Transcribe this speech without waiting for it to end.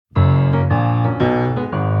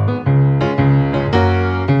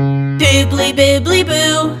Bibbly Bibbly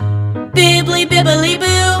Boo, Bibbly Bibbly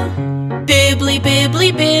Boo, Bibbly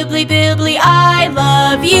Bibbly Bibbly Bibbly, I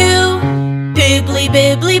love you. Bibbly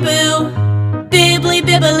Bibbly Boo, Bibbly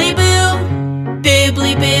Bibbly Boo,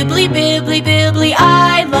 Bibbly Bibbly Bibbly Bibbly,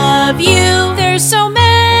 I love you. There's so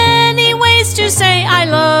many ways to say I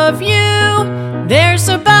love you. There's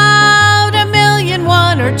about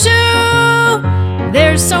 1,000,001 or two.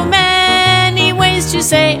 There's so many ways to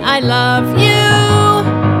say I love you.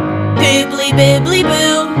 Bibbly Bibbly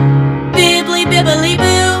Boo, Bibbly Bibbly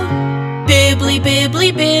Boo, Bibbly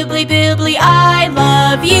Bibbly Bibbly Bibbly, I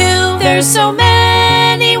love you. There's so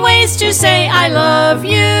many ways to say I love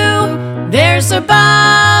you. There's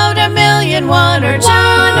about 1,000,001 or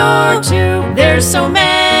two. There's so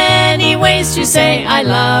many ways to say I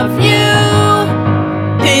love you.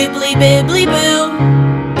 Bibbly Bibbly Boo,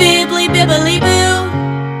 Bibbly Bibbly Boo,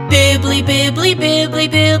 Bibbly Bibbly Bibbly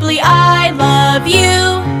Bibbly, I love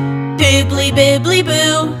you. Bibbly Bibbly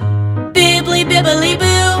Boo, Bibbly Bibbly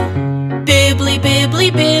Boo, Bibbly Bibbly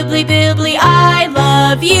Bibbly Bibbly, I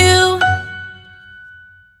love you.